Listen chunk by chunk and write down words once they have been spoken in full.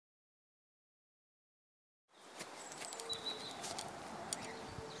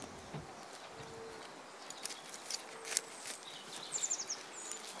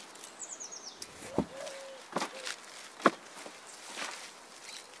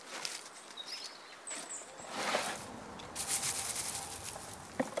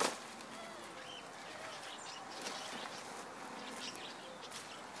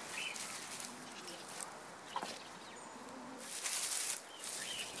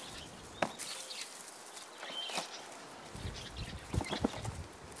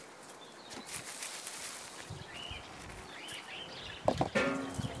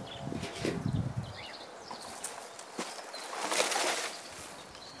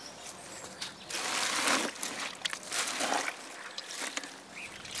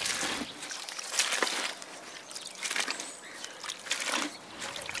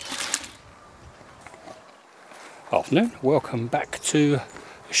afternoon, welcome back to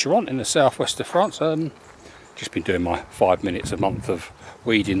Charente in the southwest of France. Just been doing my 5 minutes a month of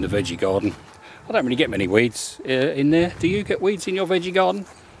weeding the veggie garden. I don't really get many weeds in there. Do you get weeds in your veggie garden?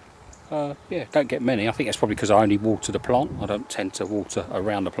 Yeah, don't get many. I think that's probably because I only water the plant. I don't tend to water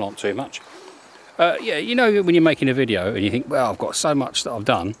around the plant too much. Yeah, you know when you're making a video and you think, well, I've got so much that I've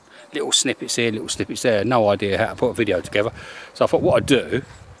done, little snippets here, little snippets there, no idea how to put a video together. So I thought what I'd do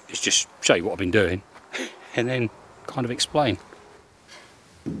is just show you what I've been doing and then kind of explain.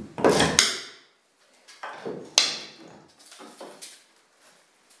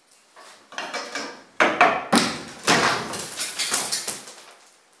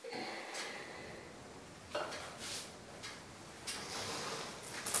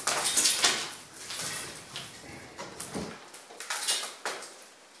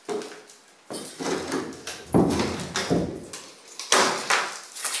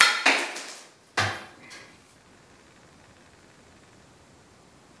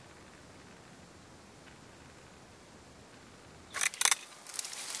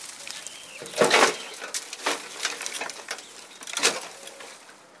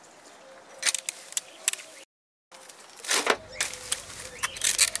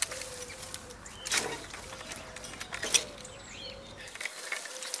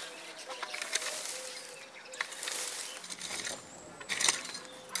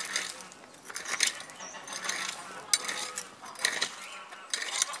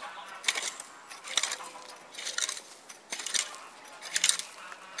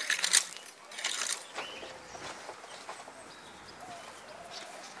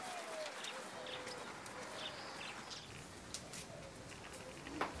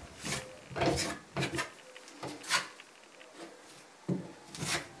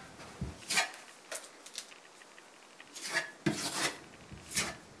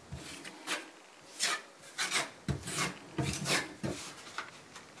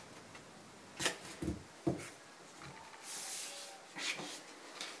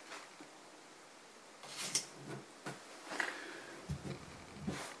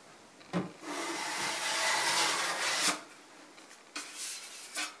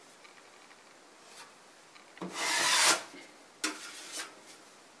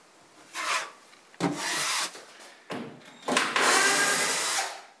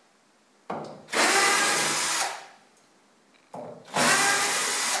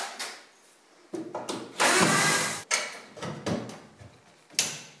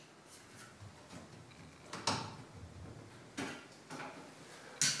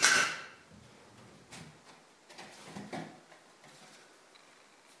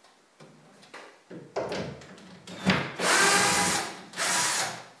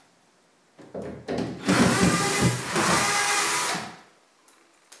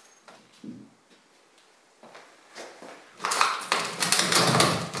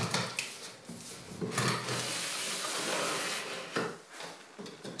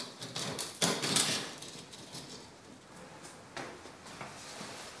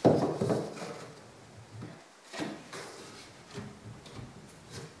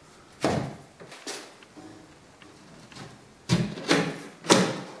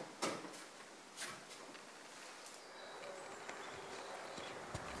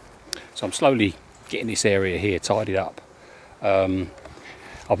 So I'm slowly getting this area here tidied up.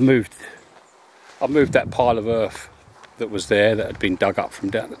 I've moved that pile of earth that was there that had been dug up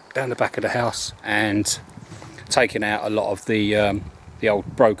from down the back of the house and taken out a lot of the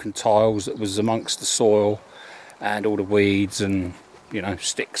old broken tiles that was amongst the soil and all the weeds and, you know,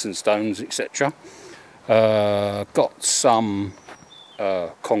 sticks and stones, etc. Got some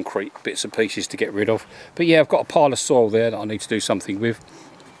concrete bits and pieces to get rid of, but yeah, I've got a pile of soil there that I need to do something with.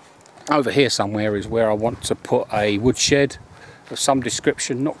 Over here somewhere is where I want to put a woodshed of some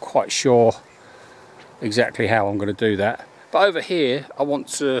description. Not quite sure exactly how I'm going to do that, but over here I want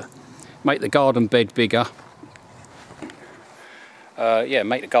to make the garden bed bigger. Yeah,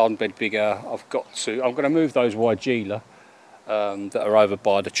 make the garden bed bigger. I'm going to move those Weigela that are over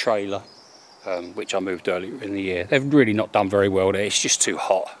by the trailer, which I moved earlier in the year. They've really not done very well there. It's just too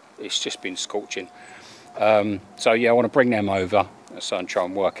hot. It's just been scorching. So yeah, I want to bring them over so and try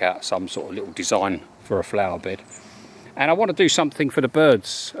and work out some sort of little design for a flower bed. And I want to do something for the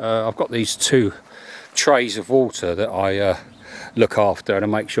birds. I've got these 2 trays of water that I look after and I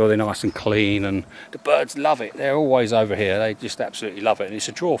make sure they're nice and clean, and the birds love it. They're always over here. They just absolutely love it, and it's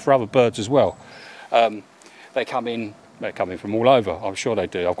a draw for other birds as well. They come in from all over. I'm sure they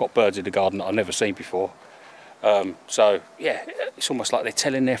do. I've got birds in the garden that I've never seen before. So yeah, it's almost like they're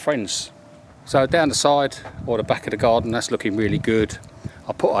telling their friends. So down the side or the back of the garden, that's looking really good.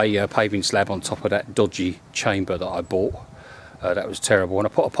 I put a paving slab on top of that dodgy chamber that I bought. That was terrible, and I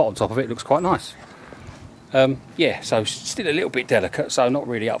put a pot on top of it. It looks quite nice. Yeah, so still a little bit delicate, so not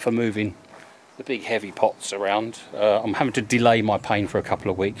really up for moving the big heavy pots around. I'm having to delay my paint for a couple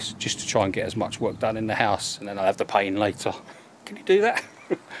of weeks just to try and get as much work done in the house, and then I'll have the paint later. Can you do that?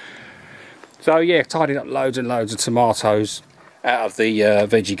 So yeah, tidied up loads and loads of tomatoes out of the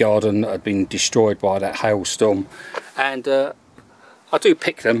veggie garden that had been destroyed by that hailstorm, and I do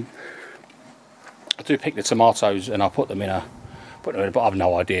pick them. I do pick the tomatoes and I put them in a but I have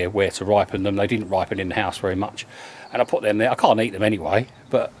no idea where to ripen them. They didn't ripen in the house very much, and I put them there. I can't eat them anyway,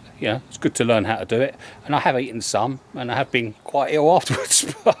 but you know, it's good to learn how to do it, and I have eaten some and I have been quite ill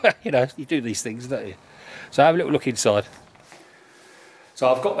afterwards. But you know, you do these things, don't you? So have a little look inside.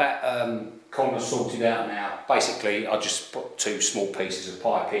 So I've got that corner sorted out now. Basically I just put 2 small pieces of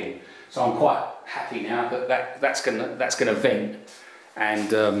pipe in, so I'm quite happy now that that's gonna vent,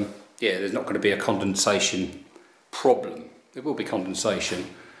 and yeah, there's not going to be a condensation problem. There will be condensation,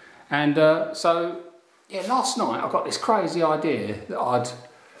 and so yeah, last night I got this crazy idea that I'd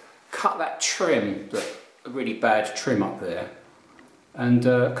cut that trim, a really bad trim up there, and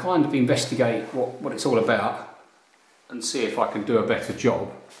kind of investigate what it's all about and see if I can do a better job,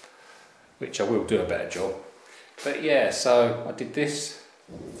 which I will do a better job. But yeah, so I did this.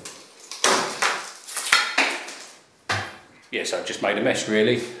 Yeah, so I've just made a mess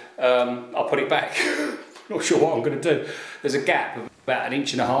really. I'll put it back. Not sure what I'm going to do. There's a gap of about 1.5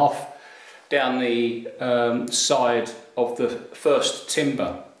 inches down the side of the first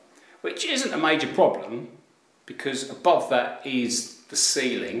timber, which isn't a major problem because above that is the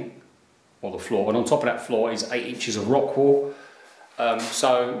ceiling or the floor, and on top of that floor is 8 inches of rock wall.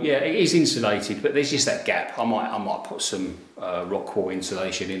 So yeah, it is insulated, but there's just that gap. I might put some rock wall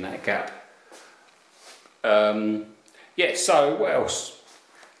insulation in that gap. Yeah, so what else?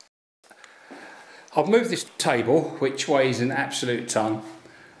 I've moved this table, which weighs an absolute ton.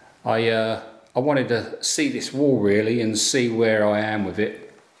 I wanted to see this wall really and see where I am with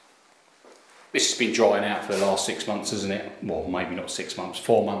it. This has been drying out for the last 6 months, hasn't it? Well, maybe not 6 months,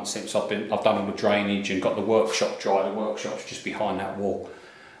 4 months since I've done all the drainage and got the workshop dry. The workshop's just behind that wall,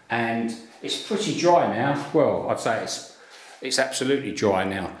 and it's pretty dry now. Well, I'd say it's absolutely dry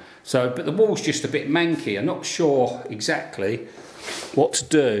now. So, but the wall's just a bit manky. I'm not sure exactly what to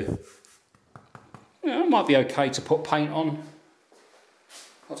do. You know, it might be okay to put paint on.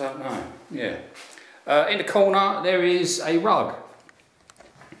 I don't know. Yeah. In the corner there is a rug.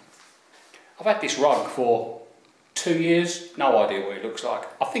 I've had this rug for 2 years. No idea what it looks like.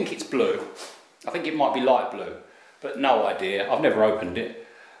 I think it's blue. I think it might be light blue, but no idea. I've never opened it.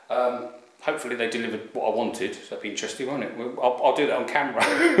 Hopefully they delivered what I wanted. So that'd be interesting, won't it? I'll do that on camera.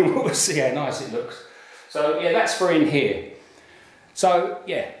 We'll see how nice it looks. So yeah, that's for in here. So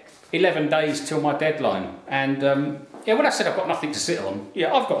yeah, 11 days till my deadline, and yeah, when I said I've got nothing to sit on,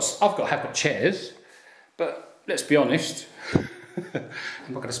 yeah, I've got chairs, but let's be honest, I'm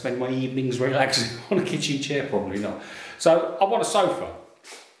not going to spend my evenings relaxing on a kitchen chair, probably not. So I want a sofa.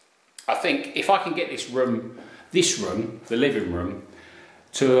 I think if I can get this room, the living room,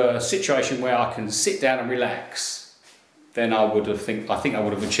 to a situation where I can sit down and relax, then I think I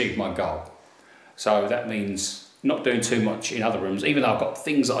would have achieved my goal. So that means not doing too much in other rooms, even though I've got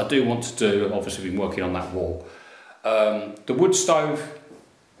things that I do want to do. I've obviously been working on that wall. The wood stove,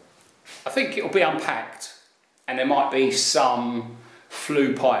 I think it'll be unpacked, and there might be some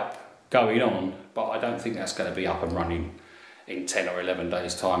flue pipe going on, but I don't think that's going to be up and running in 10 or 11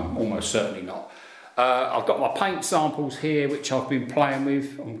 days time, almost certainly not. I've got my paint samples here which I've been playing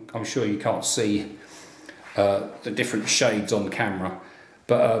with. I'm sure you can't see the different shades on camera,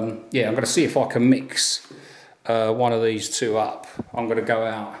 but yeah, I'm going to see if I can mix one of these two up. I'm going to go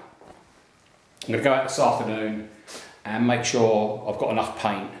out this afternoon and make sure I've got enough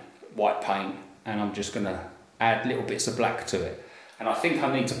paint, white paint, and I'm just going to add little bits of black to it. And I think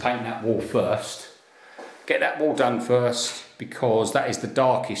I need to paint that wall first, get that wall done first, because that is the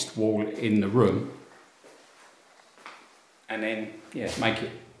darkest wall in the room, and then yeah, make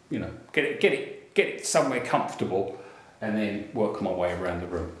it, you know, get it somewhere comfortable, and then work my way around the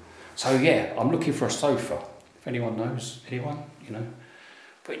room. So yeah, I'm looking for a sofa. If anyone knows, you know,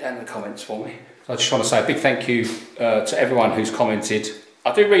 put it down in the comments for me. So I just want to say a big thank you to everyone who's commented.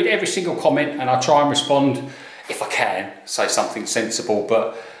 I do read every single comment and I try and respond if I can, say something sensible,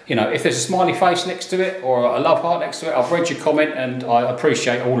 but you know, if there's a smiley face next to it or a love heart next to it, I've read your comment and I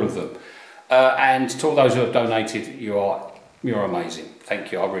appreciate all of them. And to all those who have donated, you're amazing.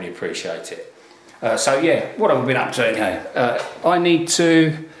 Thank you, I really appreciate it. So yeah, what have I been up to here? I need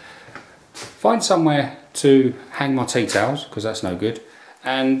to find somewhere to hang my tea towels, because that's no good,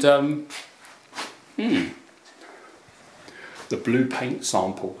 And the blue paint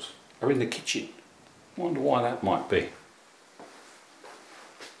samples are in the kitchen. I wonder why that might be.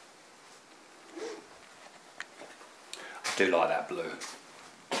 I do like that blue.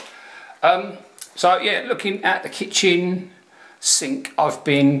 So yeah, looking at the kitchen sink, I've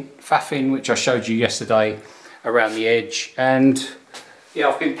been faffing, which I showed you yesterday, around the edge, and yeah,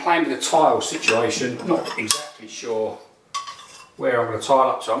 I've been playing with the tile situation. Not exactly sure where I'm going to tile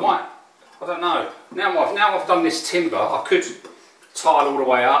up to. I don't know. Now I've done this timber, I could tile all the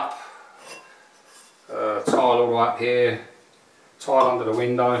way up, tile all the way up here, tile under the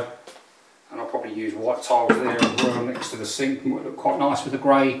window, and I'll probably use white tiles there as well next to the sink. It might look quite nice with the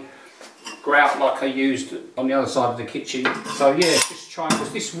grey grout like I used on the other side of the kitchen. So yeah, just trying,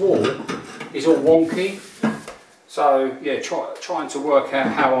 because this wall is all wonky. So yeah, trying to work out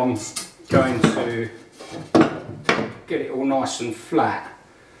how I'm going to get it all nice and flat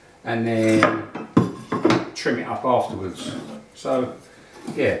and then trim it up afterwards. So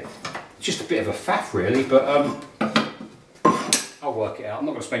yeah, just a bit of a faff really, but I'll work it out. I'm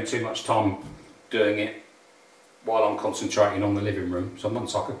not going to spend too much time doing it while I'm concentrating on the living room. So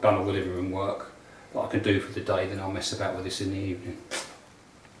once I've done all the living room work that I can do for the day, then I'll mess about with this in the evening.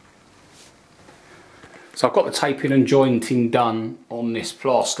 So I've got the taping and jointing done on this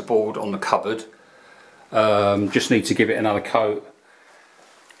plasterboard on the cupboard. Just need to give it another coat.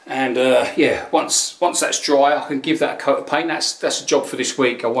 And yeah, once that's dry, I can give that a coat of paint. That's a job for this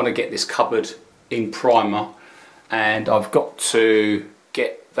week. I want to get this cupboard in primer, and I've got to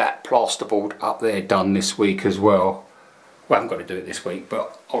get that plasterboard up there done this week as well. Well, I haven't got to do it this week,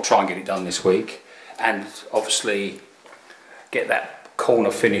 but I'll try and get it done this week, and obviously get that corner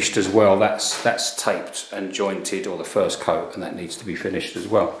finished as well. That's taped and jointed, or the first coat, and that needs to be finished as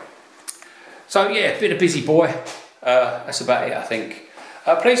well. So yeah, been a busy boy. That's about it, I think.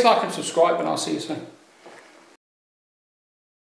 Please like and subscribe, and I'll see you soon.